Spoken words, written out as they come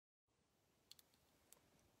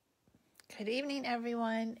Good evening,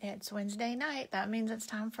 everyone. It's Wednesday night. That means it's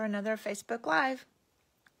time for another Facebook Live.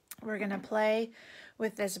 We're going to play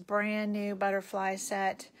with this brand new butterfly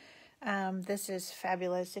set. This is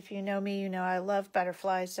fabulous. If you know me, you know I love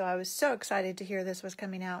butterflies, so I was so excited to hear this was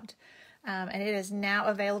coming out. And it is now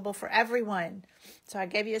available for everyone. So I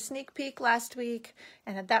gave you a sneak peek last week,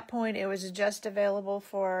 and at that point it was just available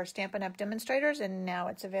for Stampin' Up! Demonstrators, and now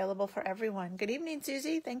it's available for everyone. Good evening,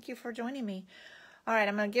 Susie. Thank you for joining me. All right,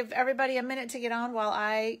 I'm going to give everybody a minute to get on while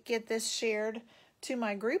I get this shared to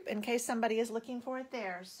my group in case somebody is looking for it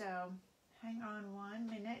there. So hang on 1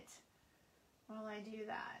 minute while I do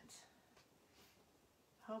that.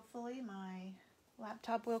 Hopefully my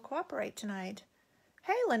laptop will cooperate tonight.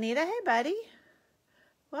 Hey, Lanita. Hey, buddy.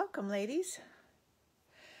 Welcome, ladies.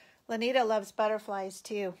 Lanita loves butterflies,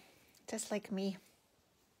 too, just like me.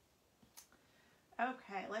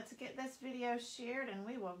 Okay, let's get this video shared, and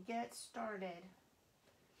we will get started.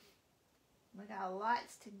 We got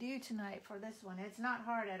lots to do tonight for this one. It's not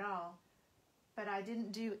hard at all, but I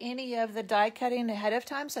didn't do any of the die cutting ahead of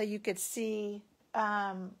time so you could see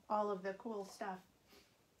all of the cool stuff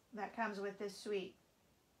that comes with this suite.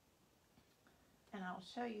 And I'll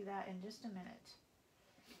show you that in just a minute.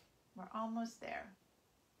 We're almost there.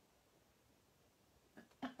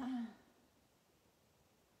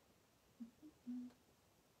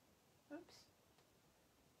 Oops.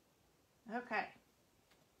 Okay.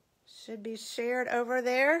 Should be shared over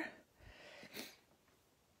there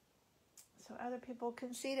so other people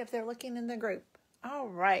can see it if they're looking in the group. All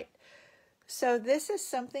right. So this is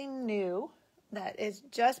something new that is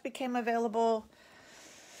just became available.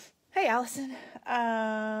 Hey, Allison.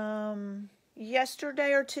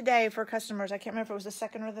 Yesterday or today for customers. I can't remember if it was the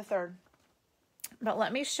 2nd or the 3rd. But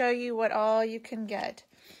let me show you what all you can get.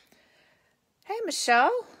 Hey,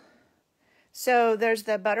 Michelle. So there's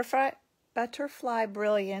the Butterfly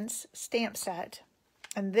Brilliance stamp set.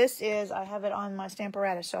 And this is, I have it on my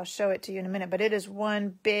Stamparatus, so I'll show it to you in a minute. But it is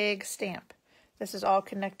one big stamp. This is all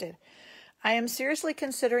connected. I am seriously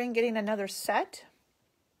considering getting another set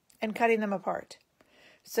and cutting them apart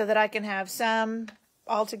so that I can have some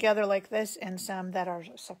all together like this and some that are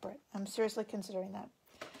separate. I'm seriously considering that.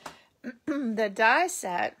 The die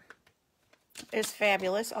set is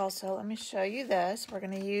fabulous also. Let me show you this. We're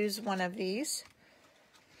going to use one of these.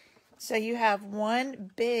 So you have one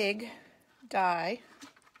big die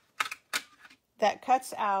that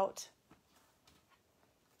cuts out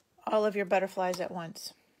all of your butterflies at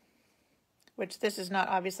once, which this is not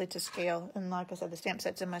obviously to scale. And like I said, the stamp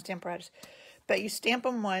set's in my Stamparatus. But you stamp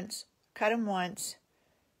them once, cut them once,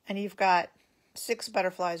 and you've got 6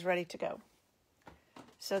 butterflies ready to go.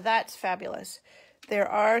 So that's fabulous. There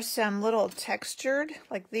are some little textured,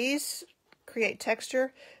 like these create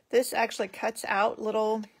texture. This actually cuts out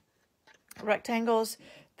little rectangles.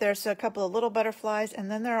 There's a couple of little butterflies, and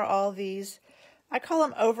then there are all these, I call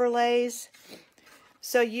them overlays.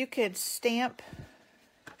 So you could stamp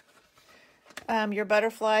your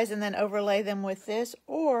butterflies and then overlay them with this,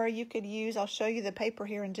 or you could use, I'll show you the paper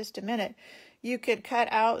here in just a minute. You could cut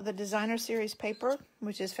out the designer series paper,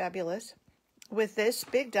 which is fabulous, with this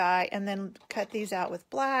big die, and then cut these out with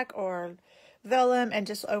black or vellum and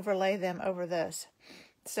just overlay them over this.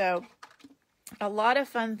 So a lot of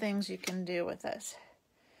fun things you can do with this.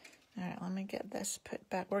 All right, let me get this put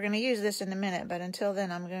back. We're going to use this in a minute, but until then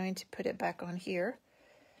I'm going to put it back on here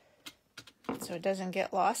so it doesn't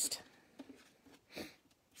get lost.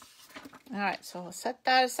 All right, so I'll set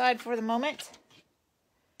that aside for the moment.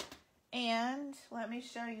 And let me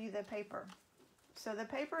show you the paper. So the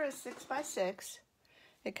paper is 6 by 6.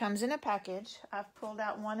 It comes in a package. I've pulled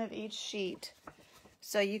out one of each sheet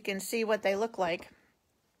so you can see what they look like.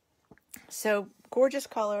 So gorgeous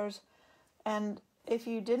colors. And if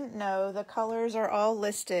you didn't know, the colors are all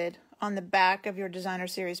listed on the back of your designer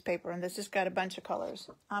series paper. And this has got a bunch of colors.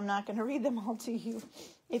 I'm not going to read them all to you.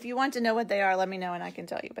 If you want to know what they are, let me know and I can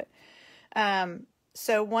tell you. But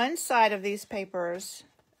so one side of these papers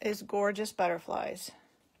is gorgeous butterflies.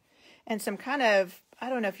 And some kind of, I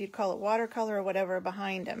don't know if you'd call it watercolor or whatever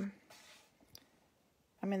behind them.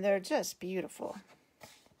 I mean, they're just beautiful.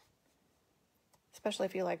 Especially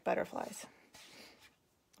if you like butterflies.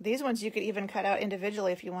 These ones you could even cut out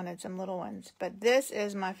individually if you wanted some little ones. But this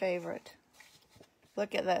is my favorite.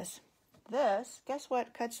 Look at this. This, guess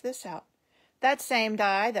what cuts this out? That same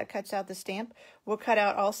die that cuts out the stamp will cut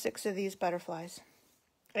out all 6 of these butterflies.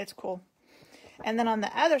 It's cool. And then on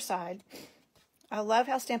the other side, I love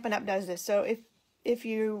how Stampin' Up! Does this. So if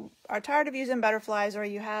you are tired of using butterflies, or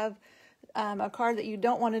you have a card that you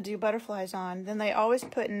don't want to do butterflies on, then they always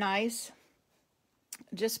put nice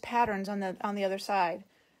just patterns on the other side.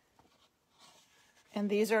 And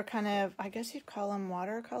these are kind of, I guess you'd call them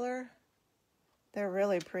watercolor. They're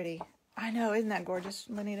really pretty. I know, isn't that gorgeous,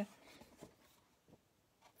 Lenita?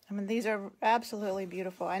 I mean, these are absolutely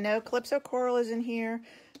beautiful. I know Calypso Coral is in here.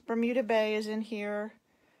 Bermuda Bay is in here.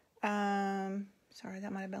 Sorry,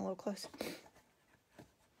 that might have been a little close.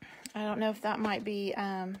 I don't know if that might be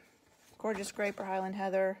Gorgeous Grape or Highland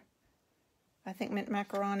Heather. I think Mint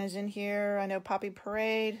Macaron is in here. I know Poppy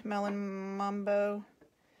Parade, Melon Mambo.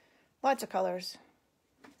 Lots of colors.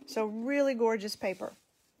 So really gorgeous paper.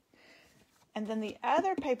 And then the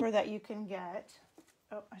other paper that you can get,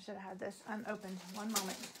 oh, I should have had this unopened. One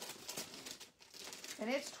moment. And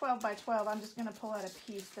it's 12 by 12. I'm just going to pull out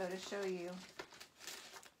a piece, though, to show you.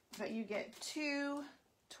 But you get two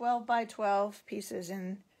 12 by 12 pieces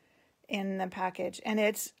in the package. And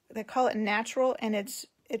they call it natural, and it's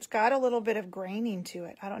got a little bit of graining to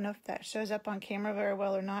it. I don't know if that shows up on camera very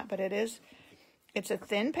well or not, but it is. It's a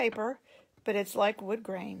thin paper, but it's like wood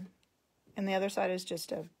grain. And the other side is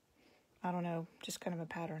just I don't know, just kind of a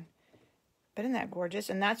pattern. But isn't that gorgeous?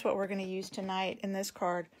 And that's what we're going to use tonight in this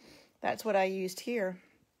card. That's what I used here.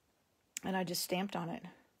 And I just stamped on it.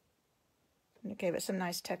 And it gave it some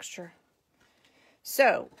nice texture.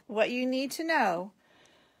 So, what you need to know,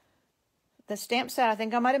 the stamp set, I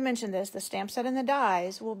think I might have mentioned this, the stamp set and the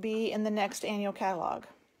dies will be in the next annual catalog.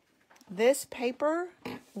 This paper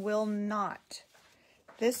will not.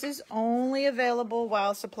 This is only available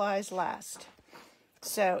while supplies last.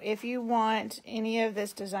 So if you want any of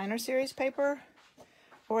this designer series paper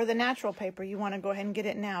or the natural paper, you want to go ahead and get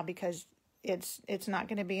it now because it's not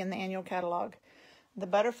going to be in the annual catalog. The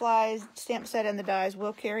Butterfly stamp set and the dies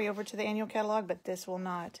will carry over to the annual catalog, but this will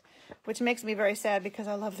not, which makes me very sad because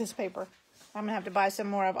I love this paper. I'm going to have to buy some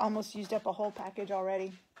more. I've almost used up a whole package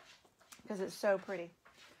already because it's so pretty.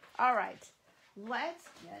 All right, let's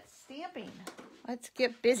get stamping. Let's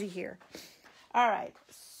get busy here. All right,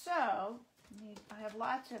 so I have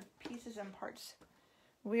lots of pieces and parts.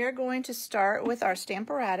 We are going to start with our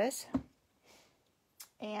Stamparatus.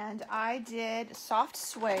 And I did soft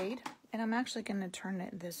suede. And I'm actually going to turn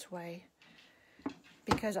it this way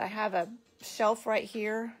because I have a shelf right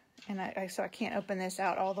here. And so I can't open this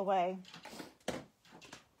out all the way.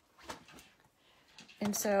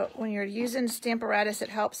 And so when you're using Stamparatus, it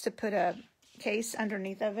helps to put a case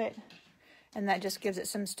underneath of it. And that just gives it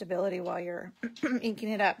some stability while you're inking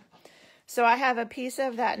it up. So I have a piece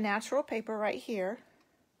of that natural paper right here.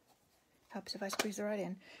 Helps if I squeeze it right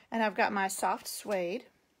in. And I've got my soft suede.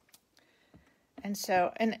 And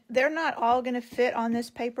they're not all going to fit on this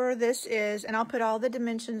paper. This is, and I'll put all the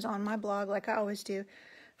dimensions on my blog like I always do,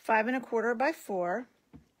 5 1/4 by 4.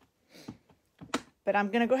 But I'm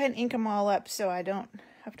going to go ahead and ink them all up so I don't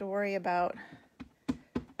have to worry about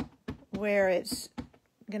where it's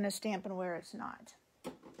going to stamp and where it's not.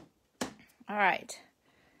 All right.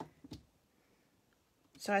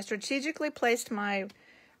 So I strategically placed my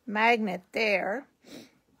magnet there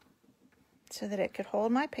so that it could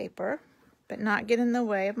hold my paper but not get in the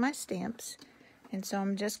way of my stamps. And so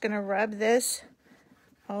I'm just going to rub this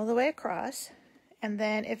all the way across. And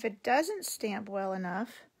then if it doesn't stamp well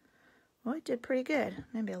enough, well, it did pretty good.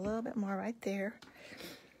 Maybe a little bit more right there.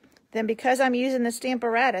 Then because I'm using the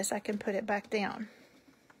Stamparatus, I can put it back down.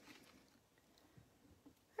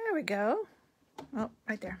 There we go. Oh,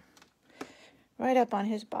 right there. Right up on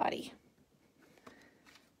his body.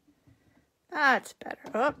 That's better.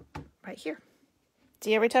 Oh, right here.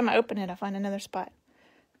 See, every time I open it, I find another spot.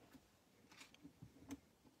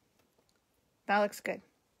 That looks good.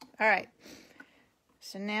 All right.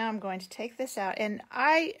 So now I'm going to take this out. And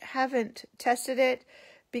I haven't tested it.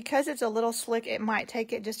 Because it's a little slick, it might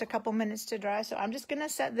take it just a couple minutes to dry. So I'm just going to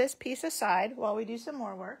set this piece aside while we do some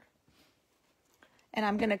more work. And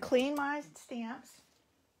I'm going to clean my stamps.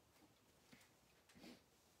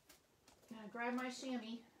 I'm going to grab my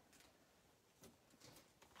chamois.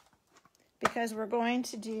 Because we're going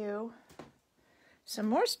to do some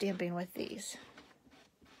more stamping with these.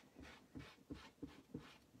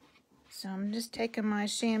 So I'm just taking my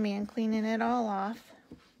chamois and cleaning it all off.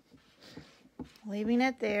 Leaving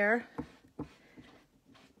it there.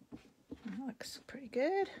 That looks pretty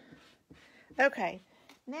good. Okay,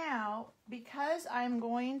 now because I'm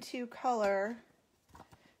going to color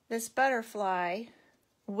this butterfly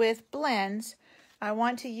with blends, I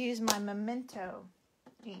want to use my Memento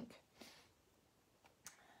ink.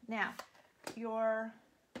 Now,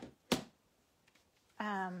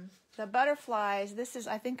 the butterflies, this is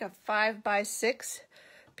I think a 5 by 6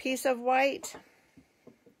 piece of white.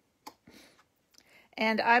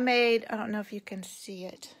 And I made, I don't know if you can see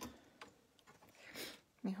it.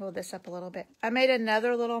 Let me hold this up a little bit. I made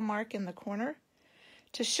another little mark in the corner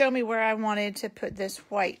to show me where I wanted to put this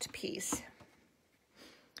white piece.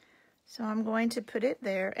 So I'm going to put it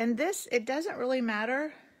there. And this, it doesn't really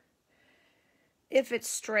matter if it's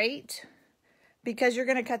straight, because you're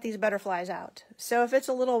going to cut these butterflies out. So if it's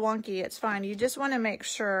a little wonky, it's fine. You just want to make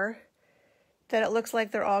sure that it looks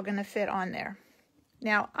like they're all going to fit on there.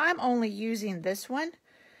 Now, I'm only using this one,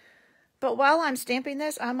 but while I'm stamping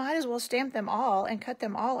this, I might as well stamp them all and cut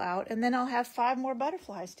them all out, and then I'll have 5 more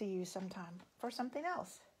butterflies to use sometime for something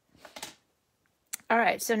else. All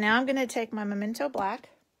right, so now I'm going to take my Memento Black,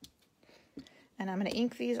 and I'm going to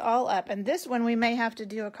ink these all up. And this one we may have to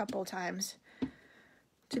do a couple times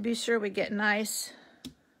to be sure we get nice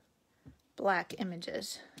black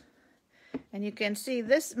images. And you can see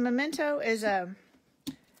this Memento is I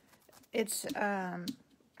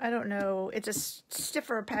don't know, it's a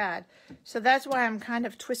stiffer pad. So that's why I'm kind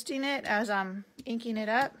of twisting it as I'm inking it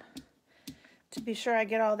up to be sure I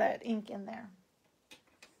get all that ink in there.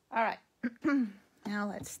 All right, now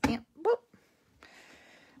let's stamp. Whoop.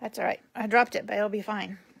 That's all right. I dropped it, but it'll be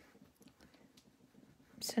fine.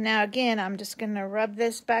 So now again, I'm just going to rub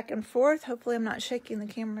this back and forth. Hopefully I'm not shaking the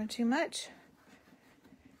camera too much.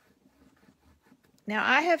 Now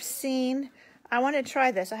I have seen, I want to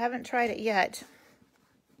try this. I haven't tried it yet.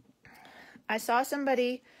 I saw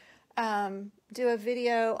somebody do a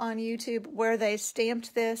video on YouTube where they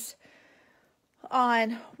stamped this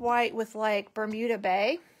on white with like Bermuda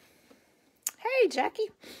Bay. Hey,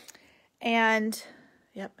 Jackie. And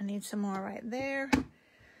yep, I need some more right there.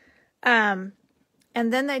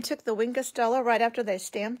 And then they took the Wink of Stella right after they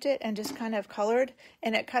stamped it and just kind of colored,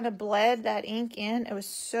 and it kind of bled that ink in. It was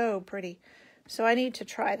so pretty. So I need to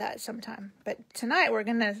try that sometime. But tonight we're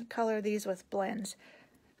going to color these with blends.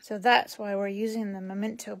 So that's why we're using the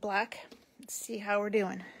Memento Black. Let's see how we're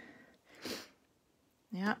doing.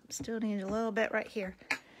 Yep, still need a little bit right here.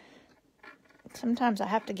 Sometimes I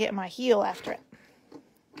have to get my heel after it.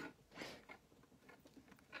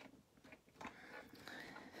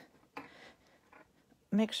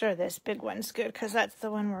 Make sure this big one's good, because that's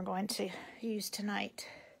the one we're going to use tonight.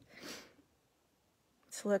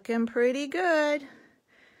 It's looking pretty good.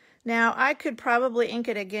 Now, I could probably ink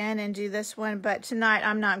it again and do this one, but tonight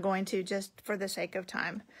I'm not going to, just for the sake of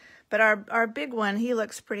time. But our big one, he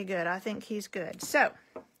looks pretty good. I think he's good. So,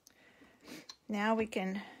 now we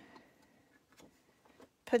can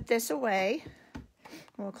put this away.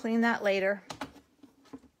 We'll clean that later.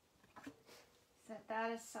 Set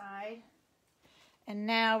that aside. And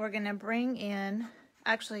now we're going to bring in,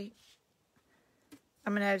 actually,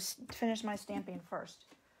 I'm going to finish my stamping first.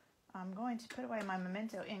 I'm going to put away my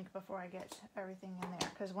Memento ink before I get everything in there,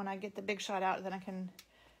 because when I get the big shot out, then I can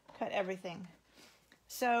cut everything.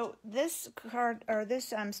 So this card, or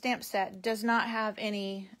this stamp set, does not have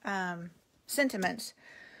any sentiments.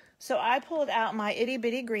 So I pulled out my Itty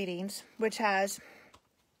Bitty Greetings, which has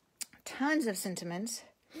tons of sentiments,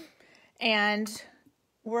 and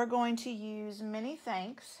we're going to use Many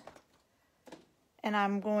Thanks, and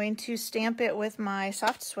I'm going to stamp it with my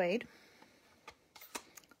soft suede,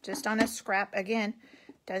 just on a scrap. Again,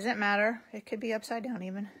 doesn't matter. It could be upside down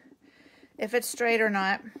even, if it's straight or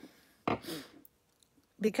not,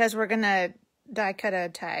 because we're going to die cut a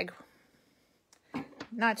tag.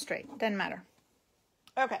 Not straight, doesn't matter.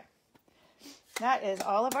 Okay, that is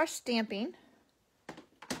all of our stamping.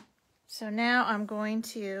 So now I'm going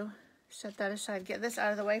to set that aside, get this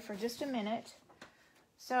out of the way for just a minute.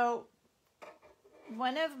 So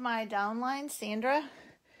one of my downlines, Sandra,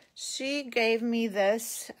 she gave me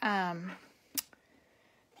this, I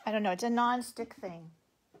don't know, it's a non-stick thing.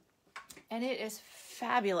 And it is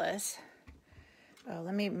fabulous. Oh,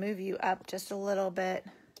 let me move you up just a little bit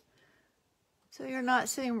so you're not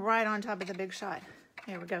sitting right on top of the big shot.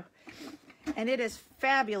 There we go. And it is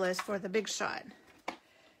fabulous for the big shot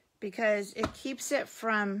because it keeps it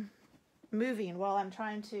from moving while I'm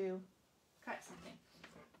trying to cut something.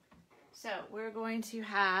 So we're going to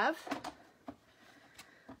have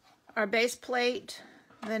our base plate,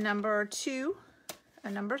 the number 2, a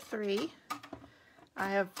number 3.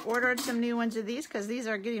 I have ordered some new ones of these because these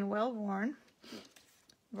are getting well worn.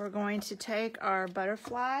 We're going to take our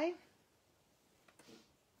butterfly.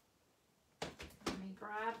 Let me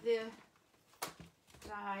grab the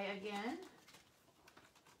die again.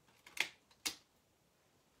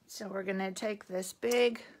 So we're going to take this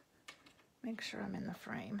big, make sure I'm in the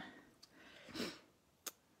frame,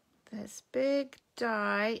 this big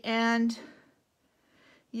die, and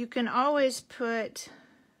you can always put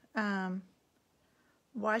washi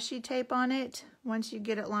tape on it once you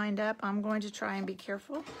get it lined up. I'm going to try and be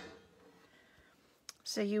careful.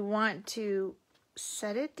 So you want to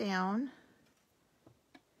set it down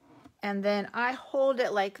And then I hold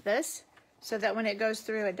it like this so that when it goes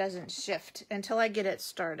through, it doesn't shift until I get it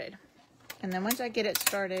started. And then once I get it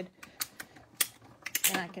started,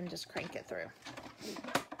 then I can just crank it through.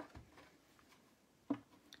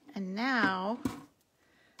 And now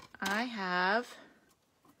I have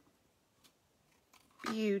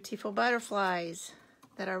beautiful butterflies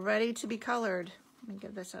that are ready to be colored. Let me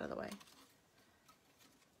get this out of the way.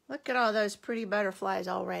 Look at all those pretty butterflies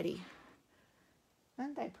already.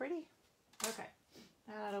 Aren't they pretty? Okay,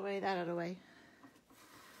 that out of the way, that out of the way.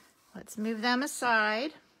 Let's move them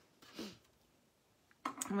aside.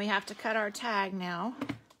 And we have to cut our tag now.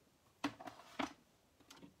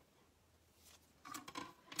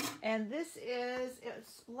 And this is,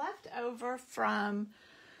 it's left over from,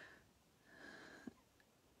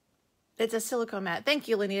 it's a silicone mat. Thank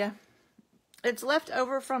you, Lenita. It's left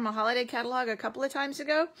over from a holiday catalog a couple of times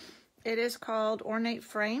ago. It is called Ornate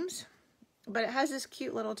Frames, but it has this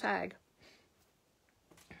cute little tag.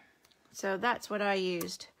 So that's what I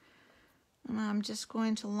used. And I'm just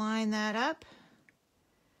going to line that up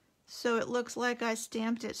so it looks like I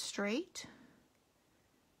stamped it straight.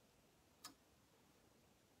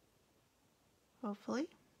 Hopefully.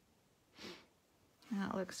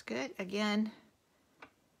 That looks good. Again,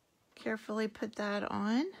 carefully put that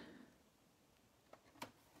on.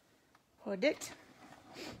 Hold it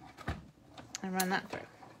and run that through.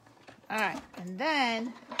 All right, and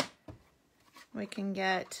then we can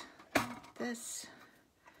get this.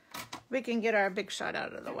 We can get our big shot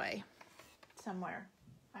out of the way somewhere.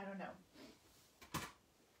 I don't know.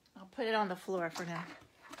 I'll put it on the floor for now.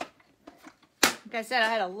 Like I said, I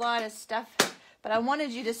had a lot of stuff, but I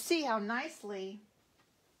wanted you to see how nicely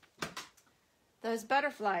those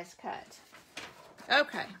butterflies cut.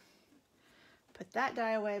 Okay. Put that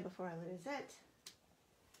die away before I lose it.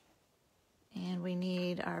 And we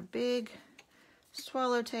need our big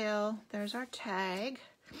swallowtail. There's our tag.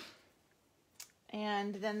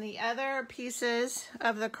 And then the other pieces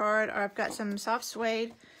of the card are, I've got some soft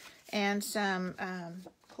suede and some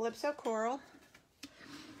Calypso coral.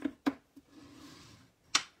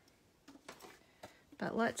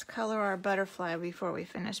 But let's color our butterfly before we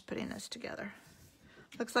finish putting this together.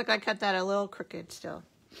 Looks like I cut that a little crooked still.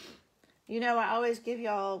 You know, I always give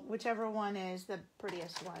y'all whichever one is the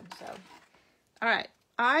prettiest one. So, all right,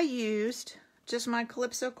 I used just my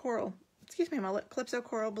Calypso coral. Excuse me, my Calypso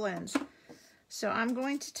coral blends. So I'm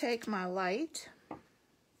going to take my light.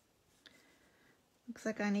 Looks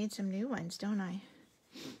like I need some new ones, don't I?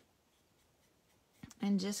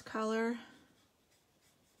 And just color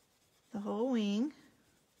the whole wing.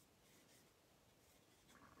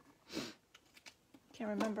 Can't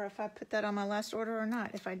remember if I put that on my last order or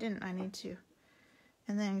not. If I didn't, I need to.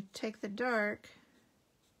 And then take the dark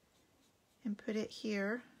and put it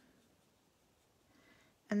here.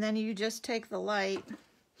 And then you just take the light,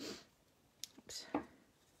 oops,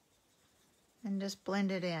 and just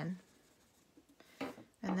blend it in.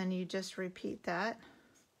 And then you just repeat that.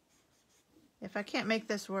 If I can't make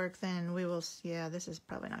this work, then we will, yeah, this is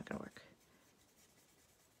probably not gonna work.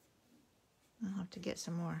 I'll have to get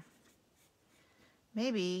some more.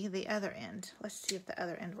 Maybe the other end. Let's see if the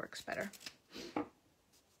other end works better.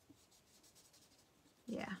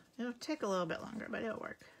 Yeah, it'll take a little bit longer, but it'll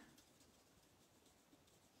work.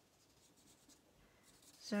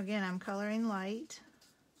 So again, I'm coloring light.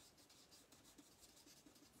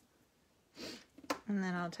 And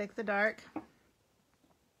then I'll take the dark.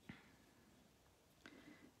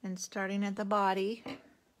 And starting at the body,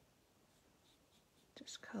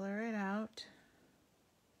 just color it out.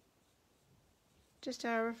 Just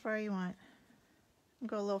however far you want.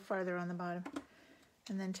 Go a little farther on the bottom.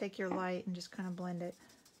 And then take your light and just kind of blend it.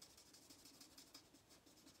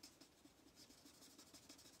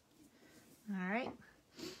 All right.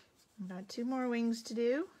 I've got 2 more wings to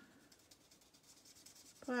do.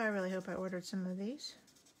 Boy, I really hope I ordered some of these.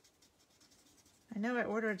 I know I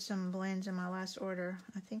ordered some blends in my last order.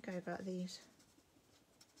 I think I got these.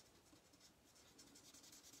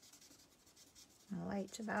 My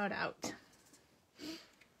light's about out.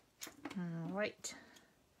 All right.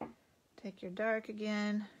 Take your dark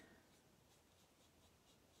again.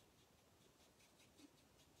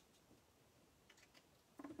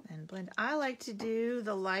 And blend. I like to do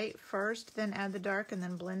the light first, then add the dark, and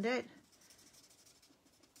then blend it.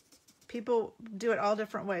 People do it all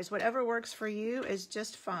different ways. Whatever works for you is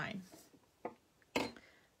just fine. All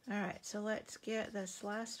right, so let's get this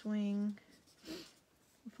last wing.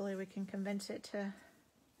 Hopefully we can convince it to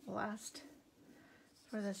last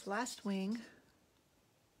for this last wing.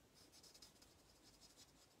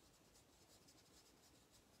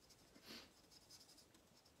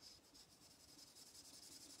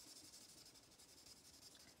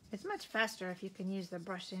 It's much faster if you can use the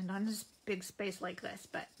brush end on this big space like this,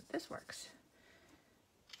 but this works.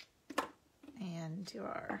 And do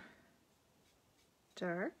our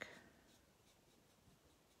dark.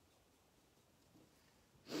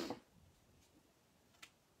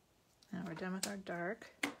 Now we're done with our dark.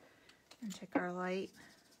 And take our light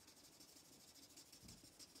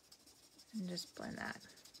and just blend that.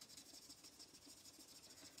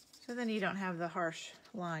 So then you don't have the harsh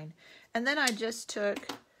line. And then I just took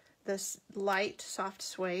this light soft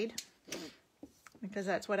suede because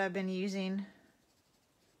that's what I've been using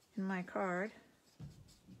in my card,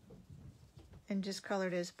 and just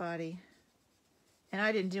colored his body. And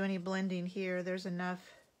I didn't do any blending here. There's enough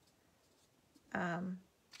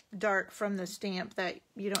dark from the stamp that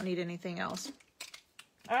you don't need anything else.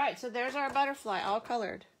 All right, so there's our butterfly all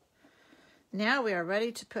colored. Now we are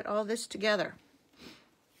ready to put all this together.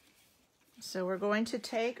 So we're going to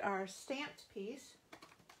take our stamped piece,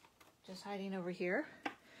 just hiding over here,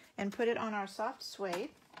 and put it on our soft suede.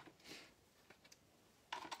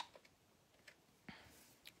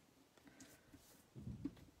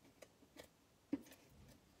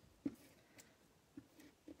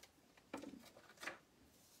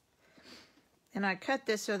 And I cut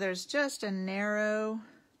this so there's just a narrow,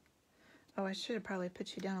 oh, I should have probably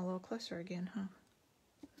put you down a little closer again, huh?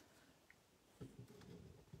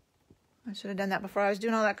 I should have done that before I was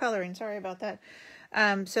doing all that coloring. Sorry about that.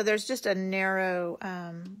 So there's just a narrow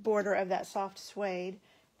border of that soft suede.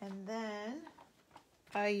 And then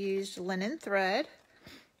I used linen thread.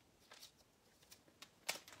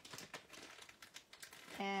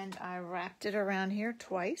 And I wrapped it around here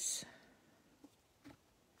twice.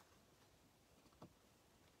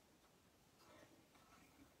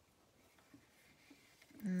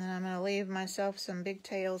 And then I'm going to leave myself some big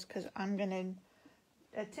tails because I'm going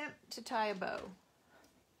to attempt to tie a bow.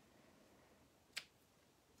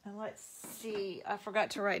 And let's see, I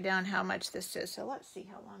forgot to write down how much this is, so let's see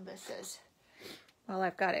how long this is. Well,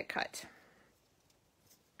 I've got it cut.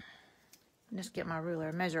 Just get my ruler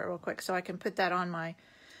and measure it real quick so I can put that on my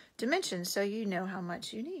dimensions so you know how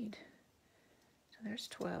much you need. So there's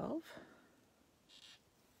 12.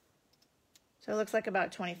 So it looks like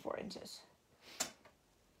about 24 inches.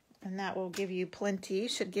 And that will give you plenty,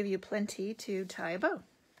 should give you plenty to tie a bow.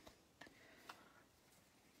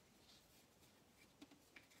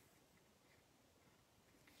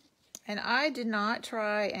 And I did not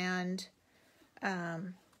try and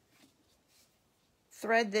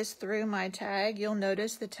thread this through my tag. You'll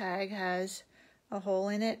notice the tag has a hole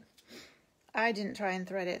in it. I didn't try and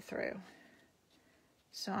thread it through.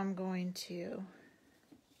 So I'm going to,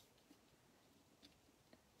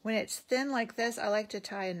 when it's thin like this, I like to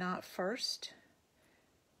tie a knot first.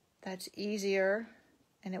 That's easier,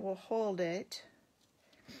 and it will hold it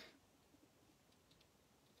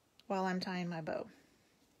while I'm tying my bow.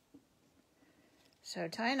 So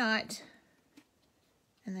tie a knot,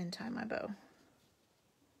 and then tie my bow.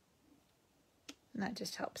 And that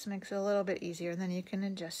just helps, makes it a little bit easier, and then you can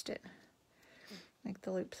adjust it. Make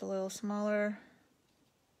the loops a little smaller.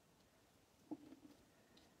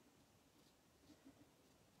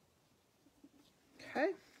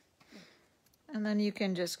 Okay. And then you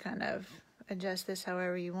can just kind of adjust this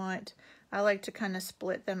however you want. I like to kind of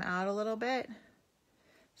split them out a little bit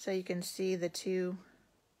so you can see the two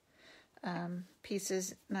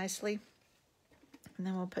pieces nicely. And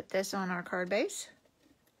then we'll put this on our card base.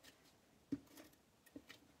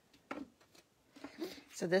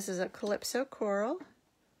 So this is a Calypso Coral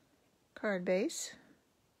card base.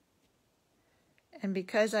 And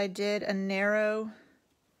because I did a narrow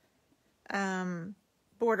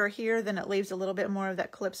border here, then it leaves a little bit more of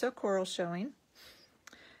that Calypso Coral showing.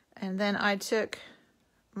 And then I took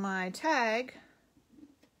my tag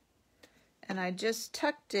and I just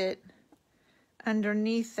tucked it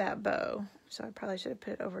underneath that bow. So I probably should have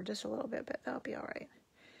put it over just a little bit, but that'll be all right.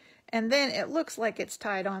 And then it looks like it's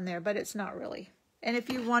tied on there, but it's not really. And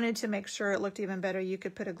if you wanted to make sure it looked even better, you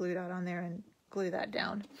could put a glue dot on there and glue that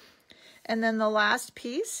down. And then the last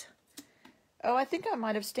piece, oh, I think I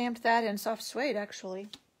might have stamped that in soft suede actually,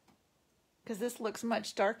 because this looks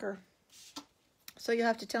much darker. So you'll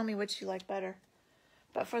have to tell me which you like better.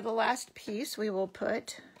 But for the last piece, we will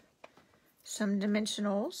put some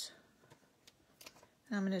dimensionals.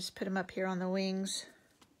 And I'm going to just put them up here on the wings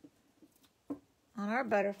on our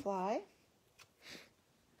butterfly.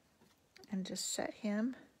 And just set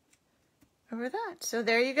him over that. So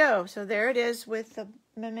there you go. So there it is with the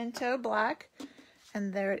Memento black,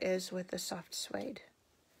 and there it is with the soft suede.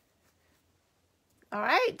 All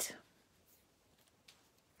right.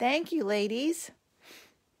 Thank you, ladies.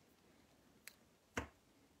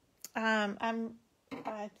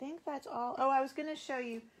 I think that's all. Oh, I was going to show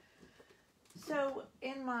you. So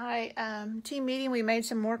in my team meeting, we made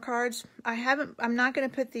some more cards. I'm not going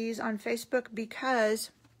to put these on Facebook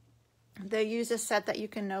because they use a set that you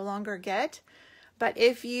can no longer get. But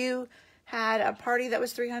if you had a party that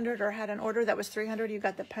was 300 or had an order that was 300, you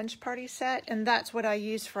got the punch party set. And that's what I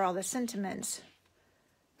use for all the sentiments.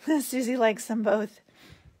 Susie likes them both.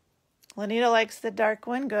 Lanita likes the dark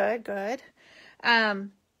one. Good, good.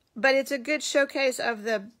 But it's a good showcase of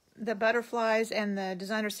the butterflies and the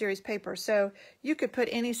designer series paper. So you could put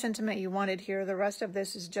any sentiment you wanted here. The rest of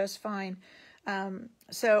this is just fine.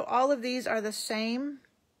 So all of these are the same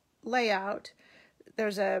layout.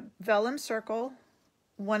 There's a vellum circle,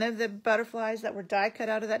 one of the butterflies that were die cut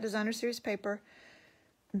out of that designer series paper.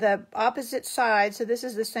 The opposite side, so this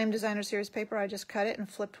is the same designer series paper. I just cut it and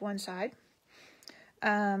flipped one side.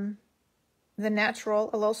 The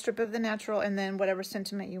natural, a little strip of the natural, and then whatever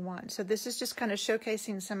sentiment you want. So this is just kind of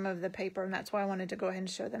showcasing some of the paper, and that's why I wanted to go ahead and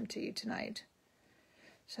show them to you tonight.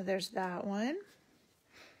 So there's that one.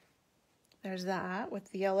 There's that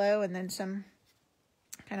with the yellow and then some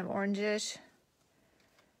kind of orangish.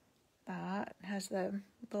 That has the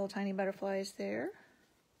little tiny butterflies there.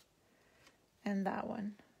 And that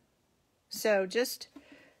one. So just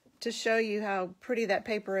to show you how pretty that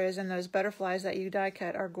paper is, and those butterflies that you die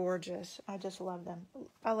cut are gorgeous. I just love them.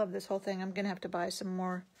 I love this whole thing. I'm going to have to buy some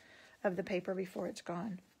more of the paper before it's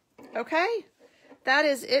gone. Okay, that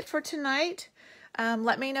is it for tonight.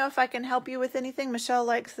 Let me know if I can help you with anything. Michelle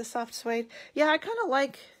likes the soft suede. Yeah,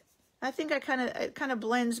 I think it kind of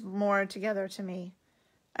blends more together to me.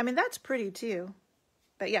 I mean, that's pretty too.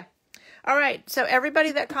 But yeah. All right, so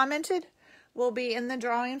everybody that commented will be in the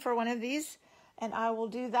drawing for one of these. And I will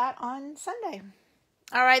do that on Sunday.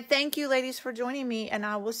 All right. Thank you, ladies, for joining me. And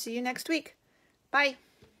I will see you next week. Bye.